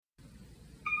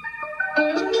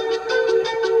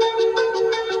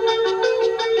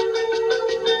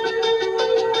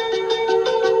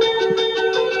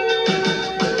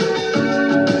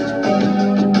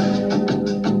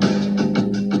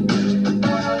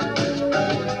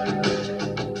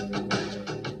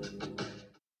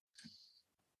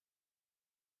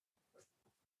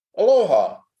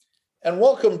and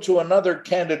welcome to another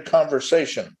Candid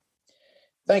Conversation.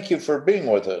 Thank you for being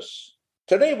with us.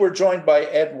 Today we're joined by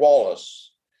Ed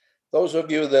Wallace. Those of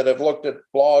you that have looked at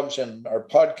blogs and our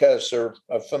podcasts are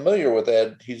familiar with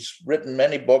Ed. He's written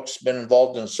many books, been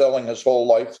involved in selling his whole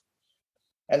life.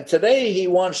 And today he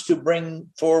wants to bring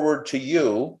forward to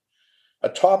you a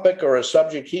topic or a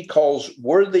subject he calls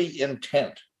worthy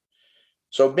intent.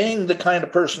 So being the kind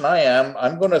of person I am,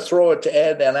 I'm going to throw it to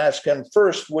Ed and ask him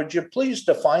first, would you please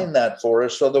define that for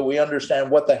us so that we understand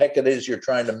what the heck it is you're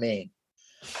trying to mean?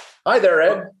 Hi there,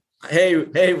 Ed.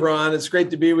 Hey, Ron. It's great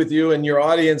to be with you and your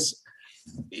audience.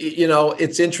 You know,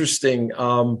 it's interesting.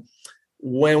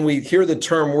 When we hear the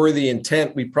term worthy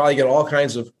intent, we probably get all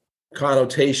kinds of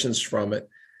connotations from it.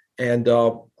 And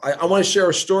I want to share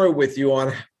a story with you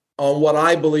on what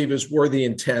I believe is worthy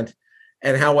intent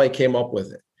and how I came up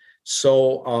with it.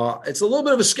 So it's a little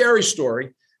bit of a scary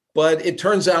story, but it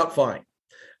turns out fine.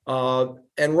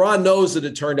 And Ron knows that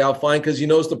it turned out fine because he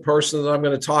knows the person that I'm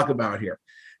going to talk about here.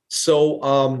 So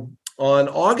on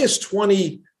August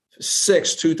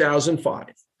 26, 2005,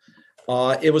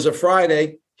 it was a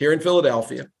Friday here in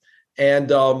Philadelphia.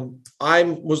 And I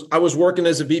was working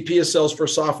as a VP of sales for a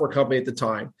software company at the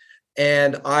time.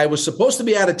 And I was supposed to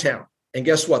be out of town. And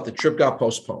guess what? The trip got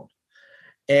postponed.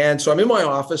 And so I'm in my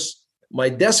office. My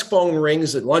desk phone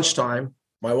rings at lunchtime.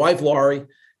 My wife, Laurie,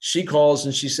 she calls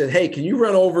and she said, hey, can you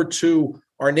run over to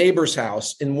our neighbor's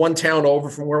house in one town over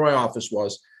from where my office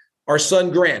was? Our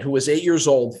son, Grant, who was 8 years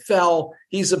old, fell.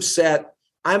 He's upset.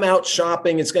 I'm out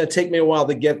shopping. It's going to take me a while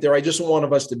to get there. I just want one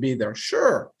of us to be there.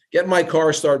 Sure. Get in my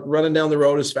car, start running down the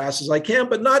road as fast as I can,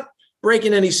 but not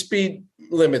breaking any speed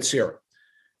limits here.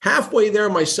 Halfway there,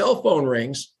 my cell phone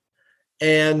rings,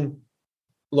 and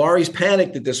Laurie's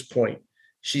panicked at this point.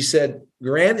 She said,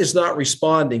 Grant is not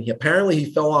responding. Apparently,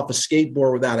 he fell off a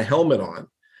skateboard without a helmet on,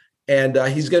 and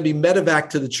he's going to be medevaced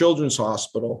to the children's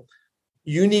hospital.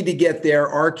 You need to get there.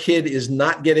 Our kid is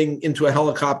not getting into a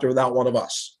helicopter without one of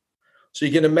us. So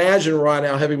you can imagine, Ron,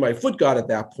 how heavy my foot got at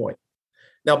that point.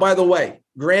 Now, by the way,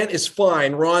 Grant is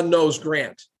fine. Ron knows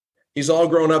Grant. He's all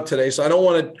grown up today, so I don't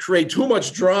want to create too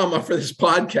much drama for this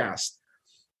podcast.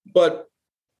 But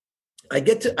I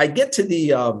get to the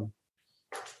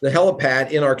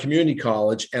helipad in our community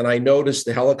college, and I noticed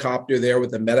the helicopter there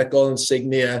with the medical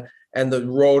insignia and the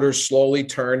rotor slowly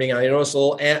turning. I noticed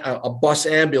a bus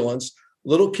ambulance,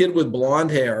 little kid with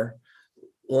blonde hair,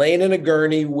 laying in a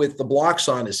gurney with the blocks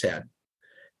on his head.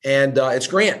 And it's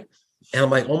Grant. And I'm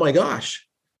like, oh my gosh,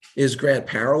 is Grant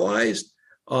paralyzed?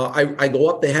 I go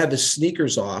up, they have his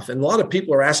sneakers off, and a lot of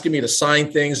people are asking me to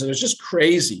sign things, and it's just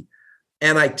crazy.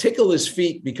 And I tickle his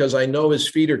feet because I know his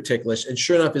feet are ticklish. And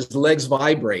sure enough, his legs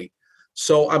vibrate.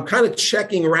 So I'm kind of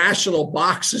checking rational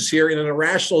boxes here in an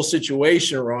irrational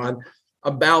situation, Ron,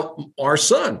 about our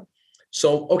son.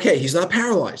 So, okay, he's not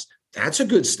paralyzed. That's a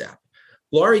good step.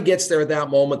 Laurie gets there at that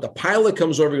moment. The pilot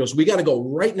comes over and goes, we got to go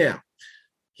right now.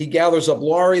 He gathers up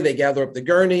Laurie. They gather up the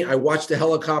gurney. I watch the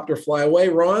helicopter fly away.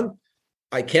 Ron,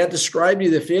 I can't describe to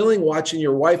you the feeling watching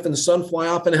your wife and son fly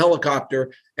off in a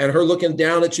helicopter and her looking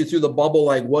down at you through the bubble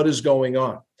like, what is going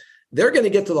on? They're going to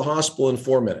get to the hospital in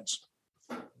 4 minutes.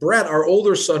 Brett, our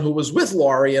older son, who was with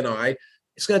Laurie and I,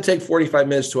 it's going to take 45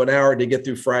 minutes to an hour to get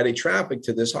through Friday traffic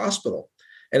to this hospital.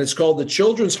 And it's called the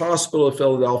Children's Hospital of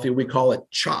Philadelphia. We call it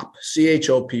CHOP,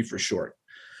 C-H-O-P for short.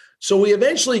 So we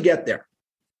eventually get there.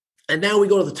 And now we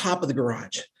go to the top of the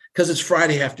garage because it's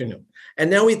Friday afternoon. And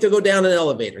now we have to go down an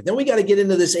elevator. Then we got to get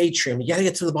into this atrium. You got to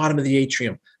get to the bottom of the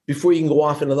atrium before you can go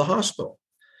off into the hospital.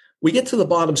 We get to the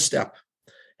bottom step.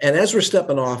 And as we're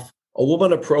stepping off, a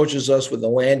woman approaches us with a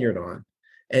lanyard on.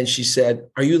 And she said,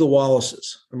 are you the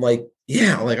Wallaces? I'm like,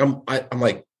 yeah. I'm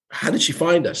like, how did she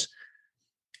find us?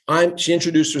 She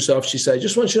introduced herself. She said, I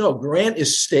just want you to know, Grant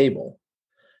is stable.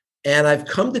 And I've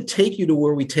come to take you to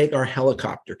where we take our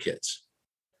helicopter kids.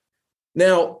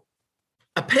 Now,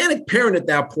 a panicked parent at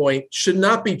that point should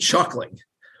not be chuckling.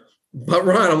 But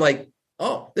Ron, I'm like,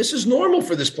 oh, this is normal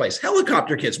for this place.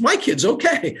 Helicopter kids, my kid's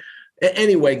okay.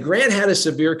 Anyway, Grant had a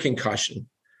severe concussion.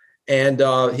 And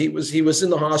he was in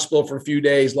the hospital for a few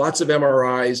days, lots of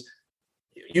MRIs.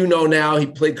 You know now, he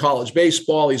played college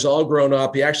baseball. He's all grown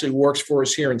up. He actually works for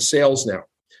us here in sales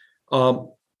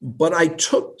now. But I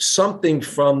took something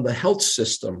from the health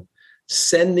system,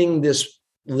 sending this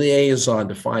liaison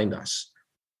to find us.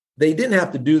 They didn't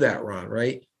have to do that, Ron,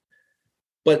 right?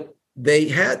 But they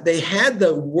had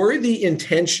the worthy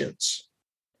intentions.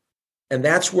 And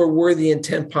that's where worthy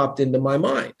intent popped into my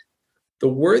mind. The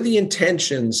worthy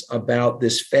intentions about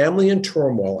this family in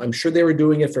turmoil. I'm sure they were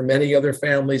doing it for many other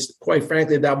families. Quite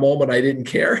frankly, at that moment, I didn't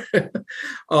care.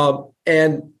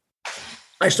 And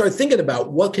I started thinking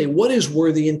about, what is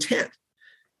worthy intent?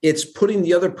 It's putting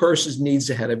the other person's needs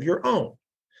ahead of your own.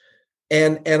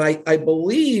 And I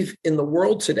believe in the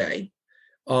world today,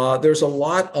 there's a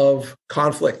lot of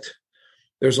conflict.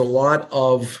 There's a lot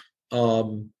of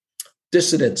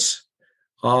dissidence.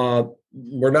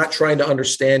 We're not trying to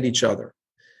understand each other.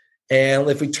 And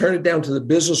if we turn it down to the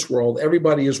business world,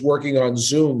 everybody is working on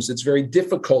Zooms. It's very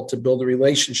difficult to build a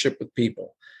relationship with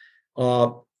people.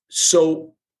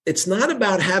 So it's not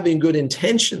about having good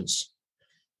intentions.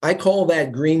 I call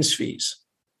that greens fees.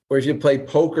 Or if you play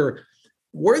poker,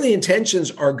 where the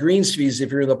intentions are greens fees,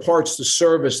 if you're in the parts, the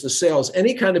service, the sales,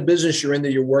 any kind of business you're in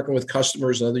that you're working with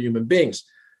customers and other human beings.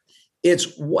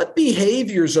 It's what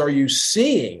behaviors are you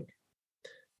seeing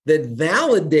that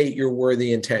validate your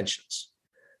worthy intentions?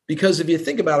 Because if you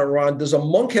think about it, Ron, does a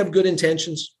monk have good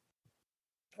intentions?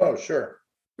 Oh, sure.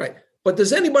 Right. But does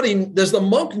the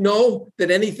monk know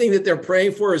that anything that they're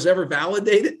praying for is ever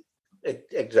validated?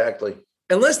 Exactly.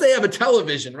 Unless they have a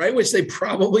television, right? Which they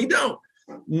probably don't.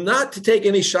 Not to take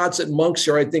any shots at monks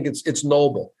here. I think it's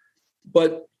noble.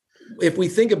 But if we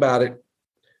think about it,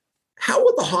 how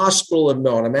would the hospital have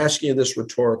known? I'm asking you this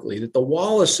rhetorically, that the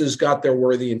Wallaces got their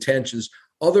worthy intentions,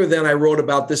 other than I wrote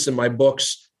about this in my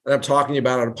books and I'm talking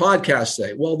about on a podcast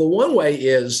today. Well, the one way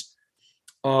is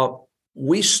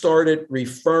we started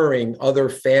referring other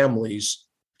families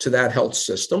to that health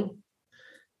system.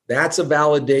 That's a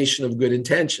validation of good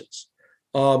intentions.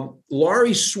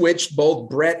 Laurie switched both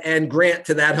Brett and Grant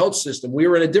to that health system. We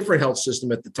were in a different health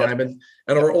system at the time. And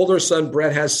our older son,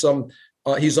 Brett, has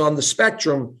he's on the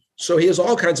spectrum. So he has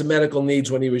all kinds of medical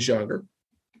needs when he was younger.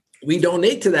 We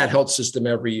donate to that health system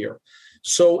every year.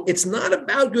 So it's not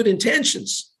about good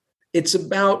intentions. It's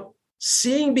about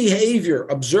seeing behavior,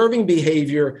 observing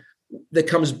behavior that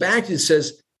comes back and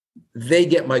says, they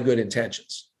get my good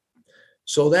intentions.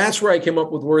 So that's where I came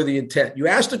up with worthy intent. You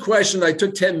asked a question. I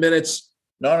took 10 minutes.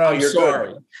 No, you're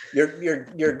sorry. Good.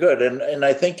 You're good. And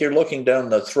I think you're looking down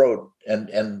the throat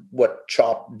and what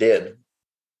CHOP did,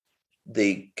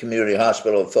 the Community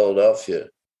Hospital of Philadelphia.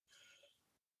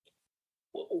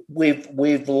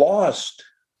 We've lost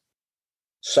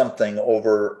something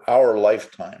over our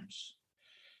lifetimes.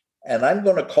 And I'm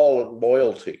going to call it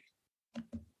loyalty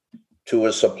to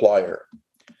a supplier,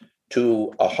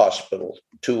 to a hospital,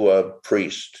 to a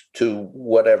priest, to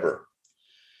whatever.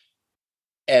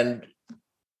 And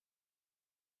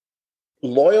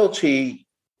loyalty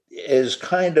is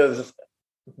kind of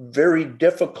very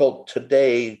difficult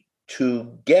today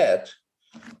to get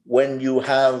when you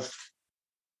have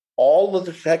all of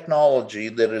the technology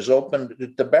that is open.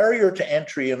 The barrier to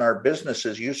entry in our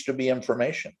businesses used to be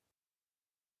information.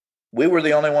 We were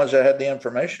the only ones that had the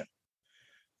information.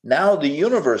 Now the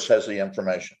universe has the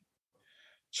information.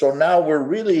 So now we're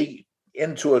really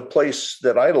into a place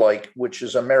that I like, which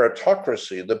is a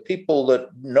meritocracy. The people that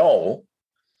know,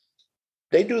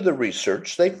 they do the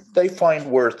research. They find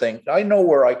where things, I know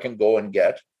where I can go and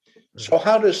get. So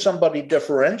how does somebody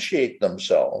differentiate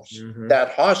themselves? Mm-hmm.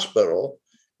 That hospital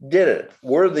did it.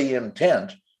 Worthy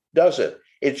intent does it.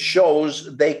 It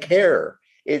shows they care.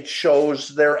 It shows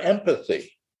their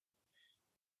empathy.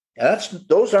 And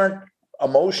those aren't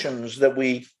emotions that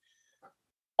we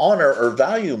honor or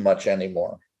value much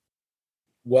anymore.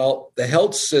 Well, the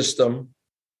health system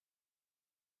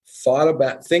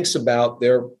thinks about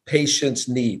their patients'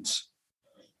 needs.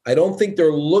 I don't think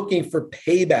they're looking for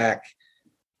payback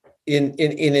in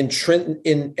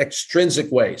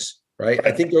extrinsic ways, right?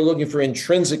 I think they're looking for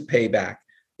intrinsic payback,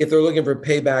 if they're looking for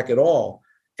payback at all.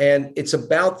 And it's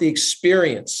about the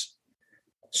experience.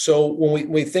 So when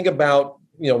we think about,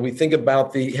 we think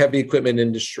about the heavy equipment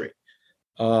industry.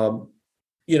 I'm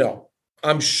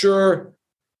sure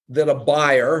that a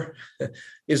buyer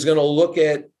is going to look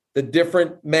at the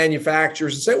different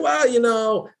manufacturers and say,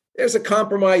 well, there's a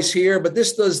compromise here, but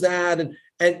this does that.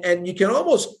 And you can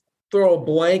almost throw a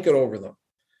blanket over them.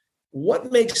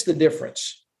 What makes the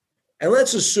difference? And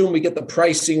let's assume we get the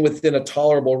pricing within a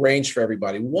tolerable range for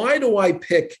everybody. Why do I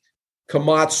pick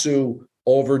Komatsu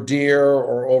over Deere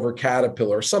or over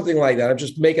Caterpillar or something like that? I'm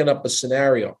just making up a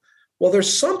scenario. Well,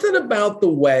 there's something about the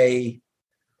way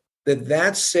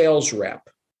that sales rep,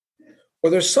 or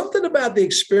there's something about the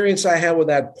experience I had with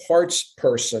that parts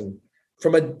person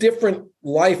from a different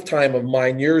lifetime of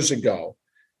mine years ago.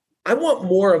 I want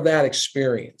more of that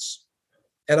experience.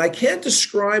 And I can't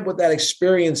describe what that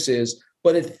experience is,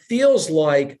 but it feels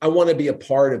like I want to be a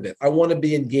part of it. I want to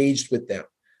be engaged with them.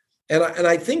 And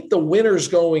I think the winners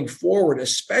going forward,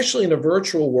 especially in a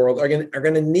virtual world, are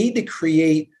going to need to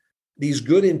create these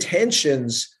good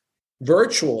intentions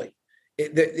virtually.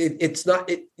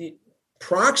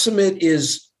 Proximate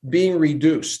is being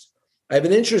reduced. I have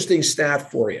an interesting stat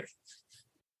for you.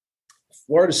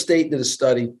 Florida State did a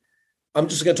study. I'm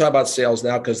just going to talk about sales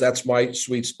now because that's my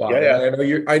sweet spot. Yeah.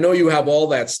 I know you have all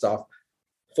that stuff.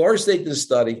 Florida State did a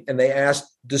study and they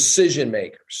asked decision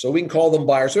makers. So we can call them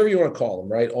buyers, whatever you want to call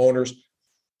them, right? Owners.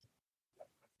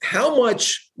 How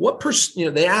much, what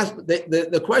percent, they asked,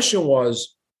 the question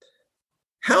was,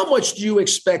 how much do you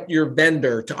expect your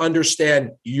vendor to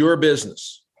understand your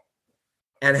business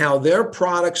and how their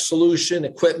product, solution,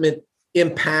 equipment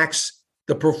impacts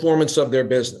the performance of their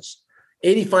business?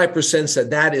 85%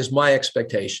 said that is my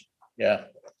expectation. Yeah,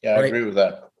 I agree with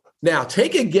that. Now,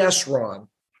 take a guess, Ron.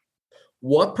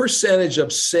 What percentage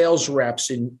of sales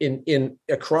reps in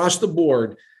across the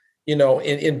board,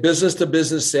 in business to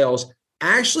business sales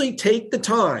actually take the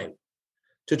time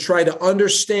to try to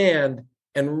understand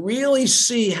and really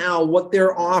see how what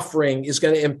they're offering is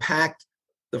going to impact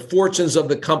the fortunes of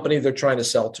the company they're trying to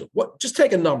sell to? What? Just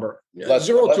take a number,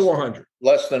 0 to 100.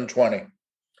 Less than 20.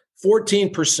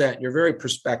 14%. You're very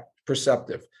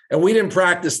perceptive. And we didn't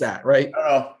practice that, right?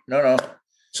 No.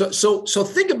 So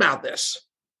think about this.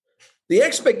 The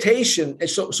expectation,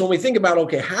 so when we think about,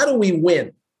 okay, how do we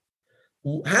win?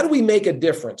 How do we make a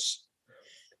difference?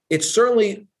 It's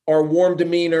certainly our warm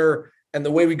demeanor and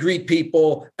the way we greet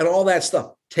people and all that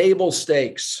stuff. Table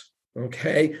stakes,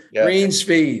 okay? Yeah. Greens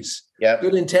fees,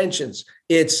 good intentions.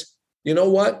 It's, you know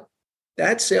what?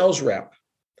 That sales rep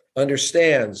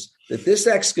understands that this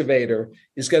excavator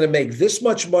is going to make this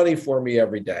much money for me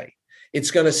every day.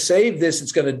 It's going to save this.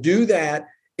 It's going to do that.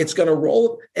 It's going to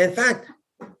roll. In fact,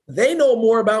 they know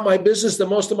more about my business than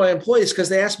most of my employees because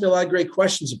they ask me a lot of great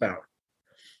questions about it.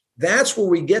 That's where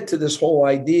we get to this whole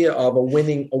idea of a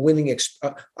winning.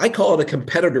 I call it a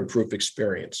competitor-proof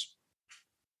experience.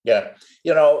 Yeah,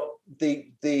 your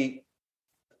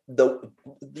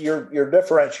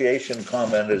differentiation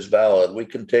comment is valid. We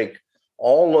can take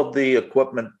all of the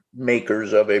equipment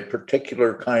makers of a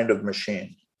particular kind of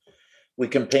machine. We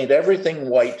can paint everything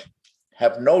white,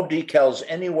 have no decals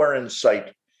anywhere in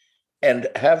sight, and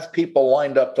have people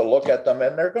lined up to look at them,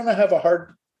 and they're going to have a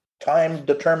hard time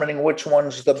determining which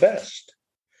one's the best.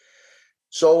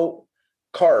 So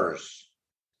cars,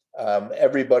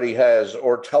 everybody has,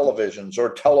 or televisions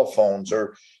or telephones,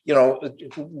 or,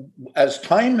 as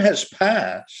time has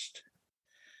passed,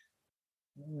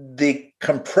 the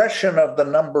compression of the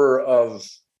number of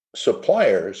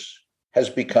suppliers has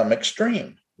become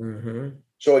extreme. Mm-hmm.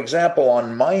 So example,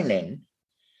 on mining,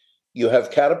 you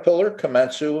have Caterpillar,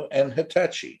 Komatsu, and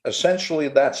Hitachi. Essentially,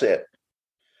 that's it.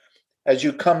 As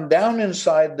you come down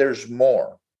inside, there's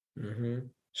more. Mm-hmm.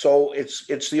 So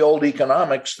it's the old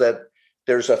economics that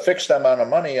there's a fixed amount of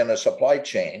money in a supply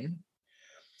chain,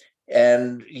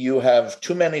 and you have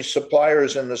too many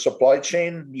suppliers in the supply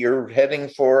chain, you're heading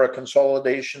for a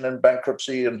consolidation and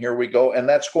bankruptcy, and here we go. And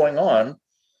that's going on.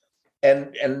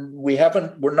 And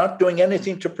we're not doing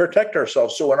anything to protect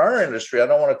ourselves. So in our industry, I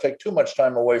don't want to take too much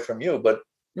time away from you, but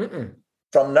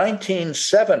from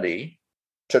 1970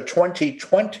 to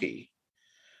 2020,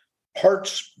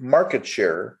 parts market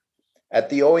share at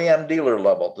the OEM dealer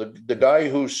level, the guy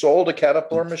who sold a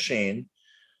Caterpillar machine,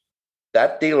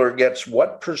 that dealer gets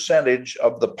what percentage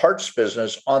of the parts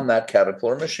business on that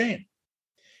Caterpillar machine?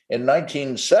 In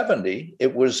 1970,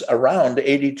 it was around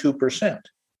 82%.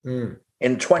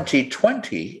 In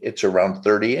 2020, it's around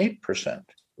 38%.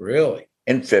 Really?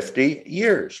 In 50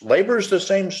 years. Labor's the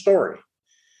same story.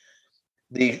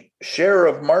 The share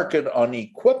of market on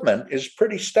equipment is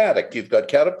pretty static. You've got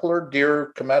Caterpillar,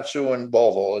 Deere, Komatsu, and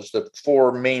Volvo as the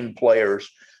four main players.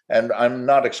 And I'm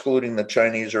not excluding the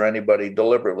Chinese or anybody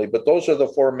deliberately, but those are the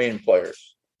four main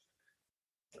players.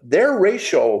 Their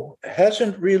ratio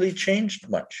hasn't really changed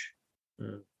much.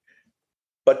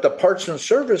 But the parts and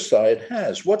service side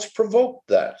has. What's provoked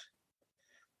that?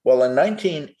 Well, in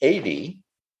 1980,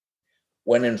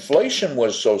 when inflation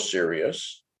was so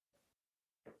serious,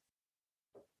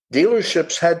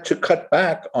 dealerships had to cut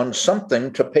back on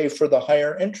something to pay for the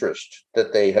higher interest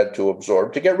that they had to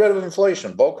absorb to get rid of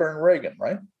inflation. Volcker and Reagan,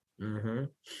 right? Mm-hmm.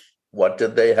 What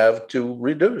did they have to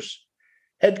reduce?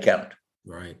 Headcount.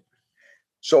 Right.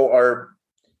 So our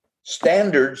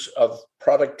standards of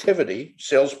productivity,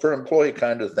 sales per employee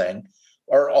kind of thing,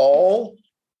 are all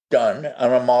done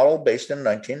on a model based in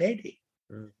 1980.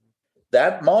 Mm-hmm.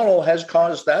 That model has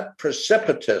caused that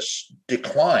precipitous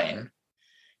decline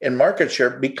in market share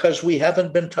because we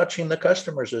haven't been touching the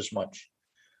customers as much.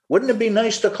 Wouldn't it be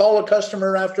nice to call a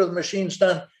customer after the machine's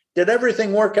done? Did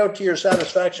everything work out to your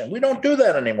satisfaction? We don't do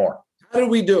that anymore. How do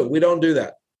we do it? We don't do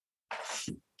that. It's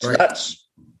right. Nuts.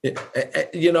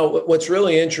 What's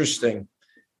really interesting,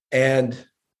 and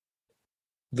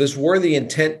this worthy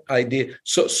intent idea.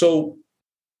 So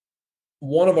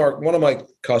one of my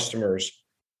customers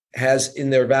has in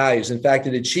their values. In fact,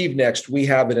 at Achieve Next, we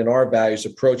have it in our values: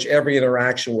 approach every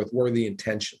interaction with worthy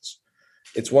intentions.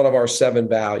 It's one of our 7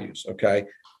 values, okay?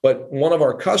 But one of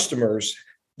our customers,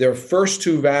 their first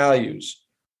 2 values,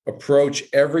 approach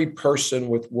every person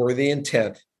with worthy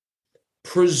intent.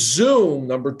 Presume,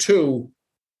 number 2,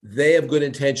 they have good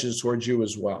intentions towards you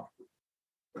as well.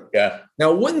 Yeah.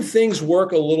 Now, wouldn't things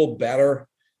work a little better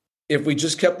if we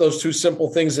just kept those 2 simple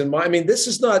things in mind? I mean, this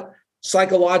is not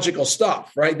psychological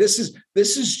stuff, right? This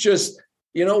is just,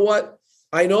 you know what?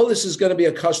 I know this is going to be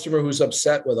a customer who's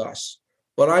upset with us,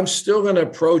 but I'm still going to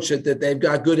approach it that they've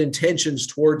got good intentions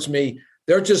towards me.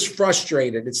 They're just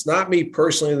frustrated. It's not me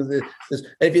personally. And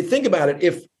if you think about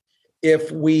it,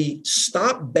 if we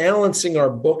stop balancing our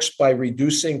books by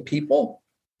reducing people,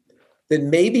 then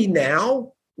maybe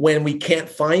now when we can't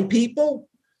find people,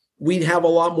 we'd have a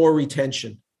lot more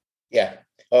retention. Yeah.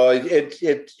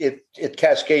 It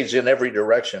cascades in every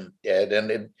direction, Ed,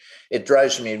 and it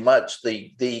drives me nuts.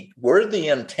 The worthy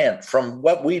intent from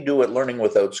what we do at Learning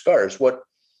Without Scars, what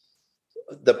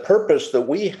the purpose that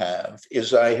we have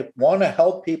is I want to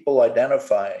help people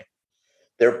identify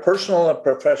their personal and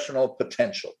professional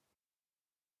potential.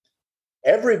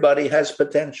 Everybody has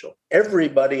potential.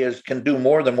 Everybody can do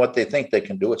more than what they think they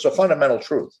can do. It's a fundamental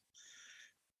truth.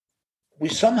 We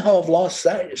somehow have lost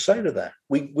sight of that.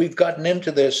 We've gotten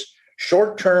into this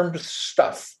short-term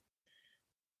stuff,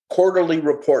 quarterly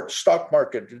reports, stock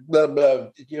market, blah, blah,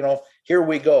 here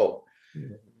we go.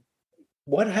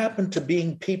 What happened to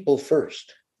being people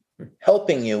first?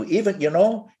 Helping you, even,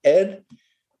 Ed,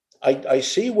 I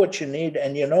see what you need,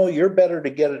 and you're better to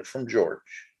get it from George,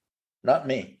 not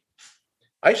me.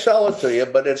 I sell it to you,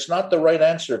 but it's not the right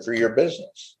answer for your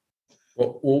business.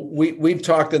 Well, we've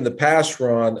talked in the past,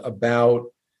 Ron, about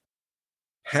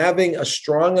having a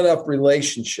strong enough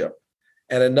relationship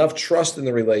and enough trust in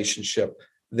the relationship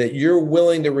that you're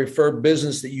willing to refer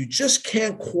business that you just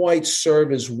can't quite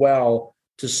serve as well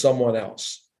to someone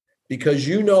else, because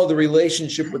the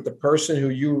relationship with the person who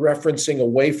you're referencing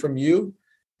away from you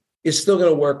is still going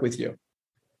to work with you.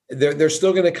 They're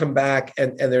still going to come back,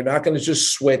 and they're not going to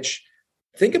just switch.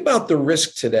 Think about the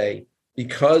risk today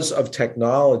because of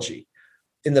technology.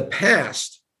 In the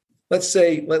past, let's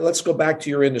go back to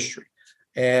your industry,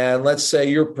 and let's say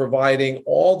you're providing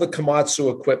all the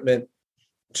Komatsu equipment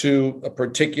to a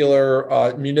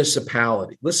particular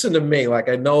municipality. Listen to me, like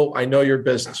I know your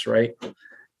business, right?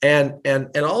 And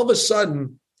all of a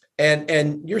sudden,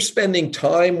 and you're spending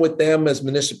time with them as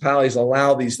municipalities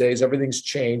allow these days. Everything's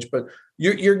changed, but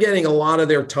you're getting a lot of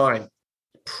their time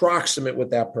proximate with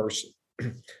that person.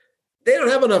 They don't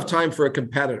have enough time for a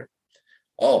competitor.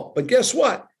 Oh, but guess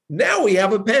what? Now we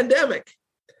have a pandemic.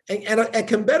 And a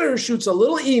competitor shoots a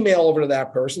little email over to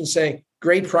that person saying,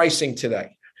 great pricing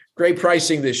today, great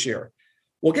pricing this year.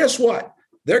 Well, guess what?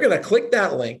 They're going to click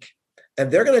that link, and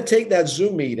they're going to take that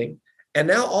Zoom meeting. And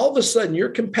now all of a sudden, your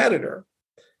competitor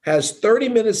has 30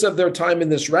 minutes of their time in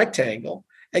this rectangle.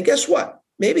 And guess what?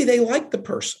 Maybe they like the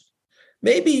person.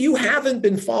 Maybe you haven't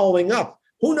been following up.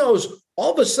 Who knows?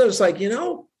 All of a sudden, it's like,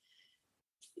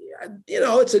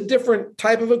 it's a different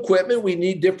type of equipment. We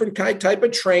need different type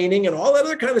of training and all that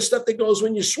other kind of stuff that goes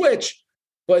when you switch.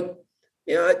 But,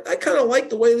 I kind of like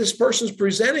the way this person's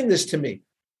presenting this to me.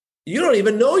 You don't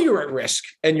even know you're at risk,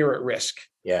 and you're at risk.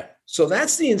 Yeah. So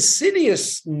that's the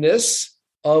insidiousness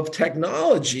of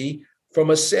technology from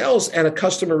a sales and a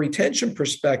customer retention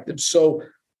perspective. So,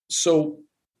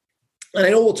 and I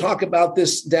know we'll talk about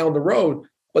this down the road,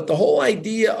 but the whole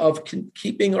idea of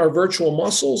keeping our virtual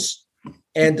muscles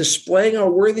and displaying our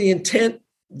worthy intent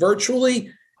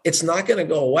virtually, it's not going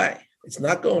to go away. It's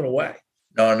not going away.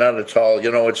 No, not at all.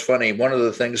 It's funny. One of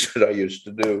the things that I used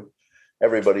to do,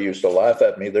 everybody used to laugh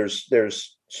at me.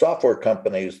 There's software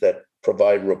companies that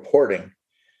provide reporting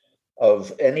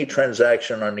of any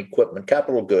transaction on equipment,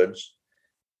 capital goods,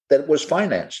 that was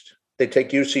financed. They take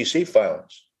UCC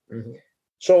filings. Mm-hmm.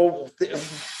 So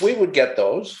we would get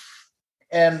those.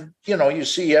 And, you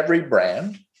see every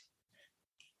brand.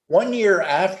 1 year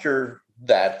after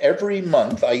that, every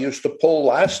month, I used to pull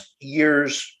last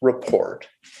year's report,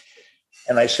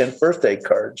 and I sent birthday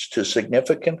cards to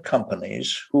significant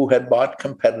companies who had bought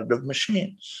competitive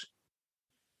machines.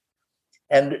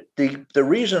 And the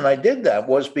reason I did that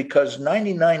was because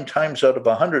 99 times out of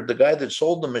 100, the guy that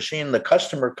sold the machine, the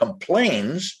customer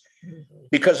complains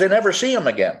because they never see him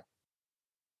again.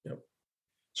 Yep.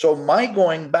 So my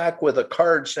going back with a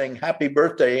card saying, happy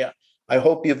birthday, I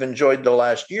hope you've enjoyed the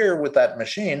last year with that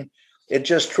machine, it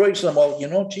just triggers them.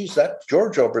 Well, geez, that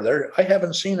George over there, I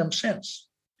haven't seen him since.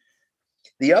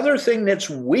 The other thing that's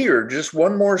weird, just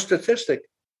one more statistic,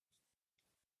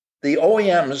 the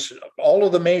OEMs, all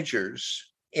of the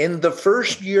majors, In the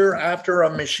first year after a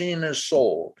machine is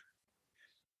sold,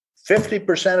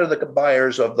 50% of the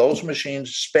buyers of those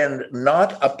machines spend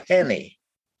not a penny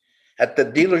at the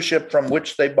dealership from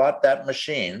which they bought that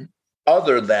machine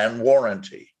other than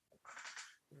warranty.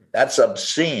 That's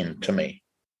obscene to me.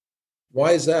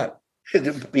 Why is that?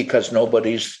 Because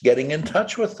nobody's getting in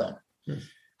touch with them.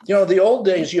 You know, the old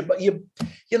days,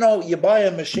 you buy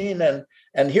a machine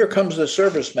and here comes the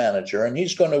service manager and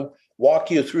he's going to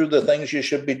walk you through the things you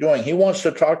should be doing. He wants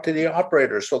to talk to the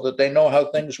operator so that they know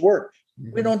how things work.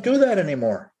 We don't do that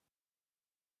anymore.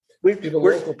 We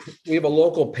have a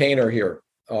local painter here.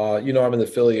 I'm in the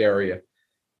Philly area.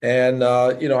 And,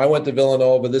 I went to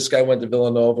Villanova. This guy went to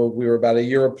Villanova. We were about a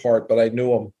year apart, but I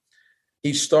knew him.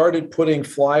 He started putting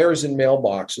flyers in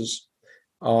mailboxes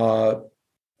for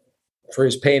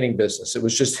his painting business. It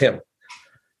was just him.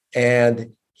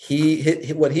 And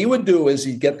what he would do is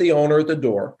he'd get the owner at the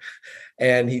door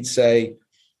and he'd say,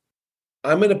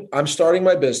 I'm starting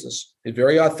my business. It's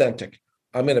very authentic.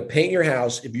 I'm going to paint your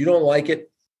house. If you don't like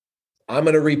it, I'm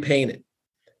going to repaint it.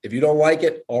 If you don't like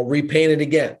it, I'll repaint it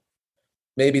again.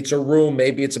 Maybe it's a room,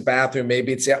 maybe it's a bathroom,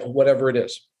 maybe it's whatever it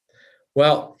is.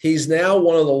 Well, he's now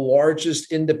one of the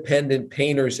largest independent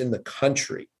painters in the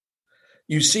country.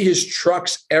 You see his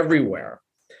trucks everywhere.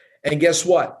 And guess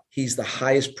what? He's the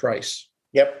highest price.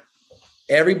 Yep.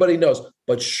 Everybody knows.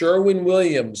 But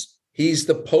Sherwin-Williams, he's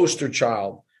the poster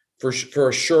child for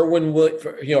Sherwin,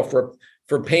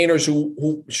 for painters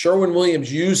who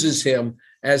Sherwin-Williams uses him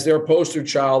as their poster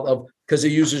child of, because he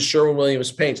uses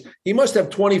Sherwin-Williams paints. He must have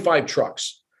 25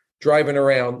 trucks driving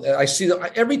around. I see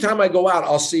every time I go out,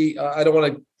 I'll see, I don't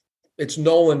want to, it's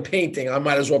Nolan painting. I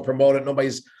might as well promote it.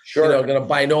 Nobody's going to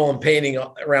buy Nolan painting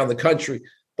around the country.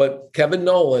 But Kevin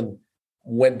Nolan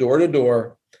went door to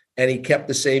door and he kept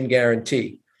the same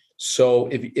guarantee. So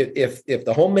if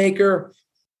the homemaker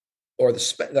or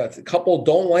the couple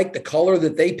don't like the color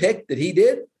that they picked, that he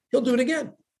did, he'll do it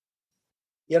again.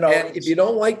 And if you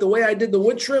don't like the way I did the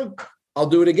wood trim, I'll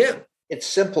do it again. It's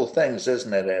simple things,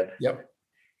 isn't it, Ed? Yep.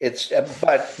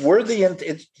 But worthy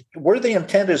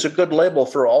intent is a good label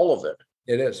for all of it.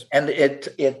 It is. And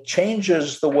it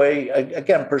changes the way,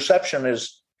 again, perception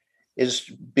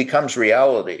becomes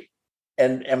reality.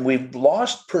 And we've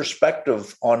lost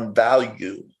perspective on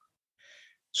value.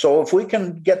 So if we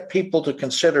can get people to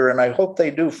consider, and I hope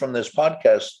they do from this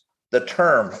podcast, the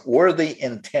term worthy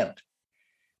intent,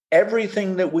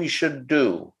 everything that we should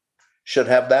do should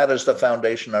have that as the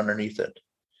foundation underneath it.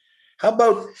 How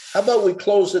about we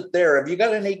close it there? Have you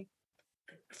got any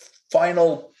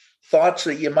final thoughts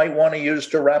that you might want to use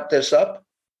to wrap this up?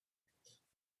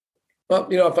 Well,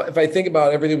 if I think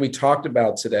about everything we talked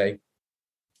about today,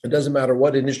 it doesn't matter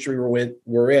what industry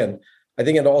we're in. I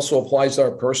think it also applies to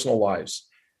our personal lives.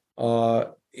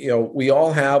 We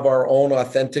all have our own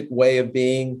authentic way of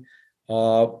being.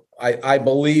 I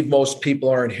believe most people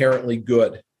are inherently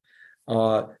good.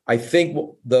 I think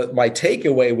my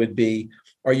takeaway would be,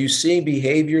 are you seeing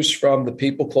behaviors from the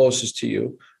people closest to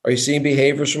you? Are you seeing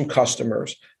behaviors from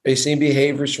customers? Are you seeing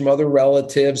behaviors from other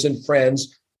relatives and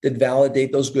friends that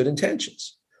validate those good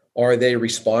intentions? Are they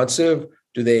responsive?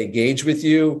 Do they engage with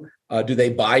you? Do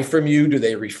they buy from you? Do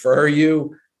they refer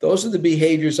you? Those are the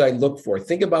behaviors I look for.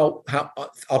 Think about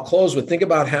think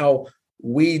about how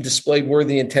we displayed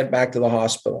worthy intent back to the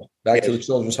hospital, back to the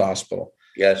Children's Hospital.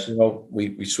 Yes.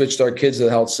 We switched our kids to the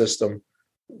health system.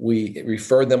 We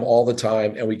referred them all the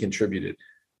time and we contributed.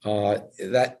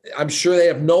 That I'm sure they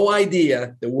have no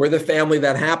idea that we're the family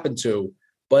that happened to,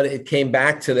 but it came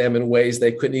back to them in ways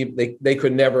they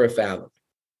could never have fathomed.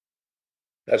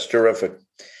 That's terrific.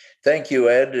 Thank you,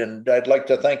 Ed. And I'd like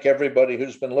to thank everybody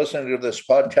who's been listening to this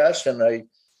podcast. And I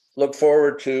look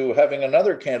forward to having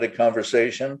another candid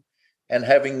conversation and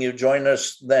having you join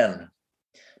us then.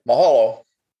 Mahalo.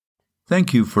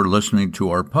 Thank you for listening to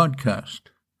our podcast.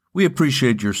 We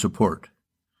appreciate your support.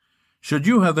 Should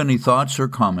you have any thoughts or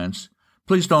comments,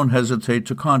 please don't hesitate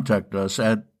to contact us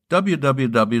at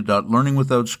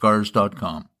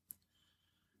www.learningwithoutscars.com.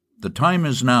 The time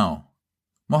is now.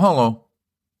 Mahalo.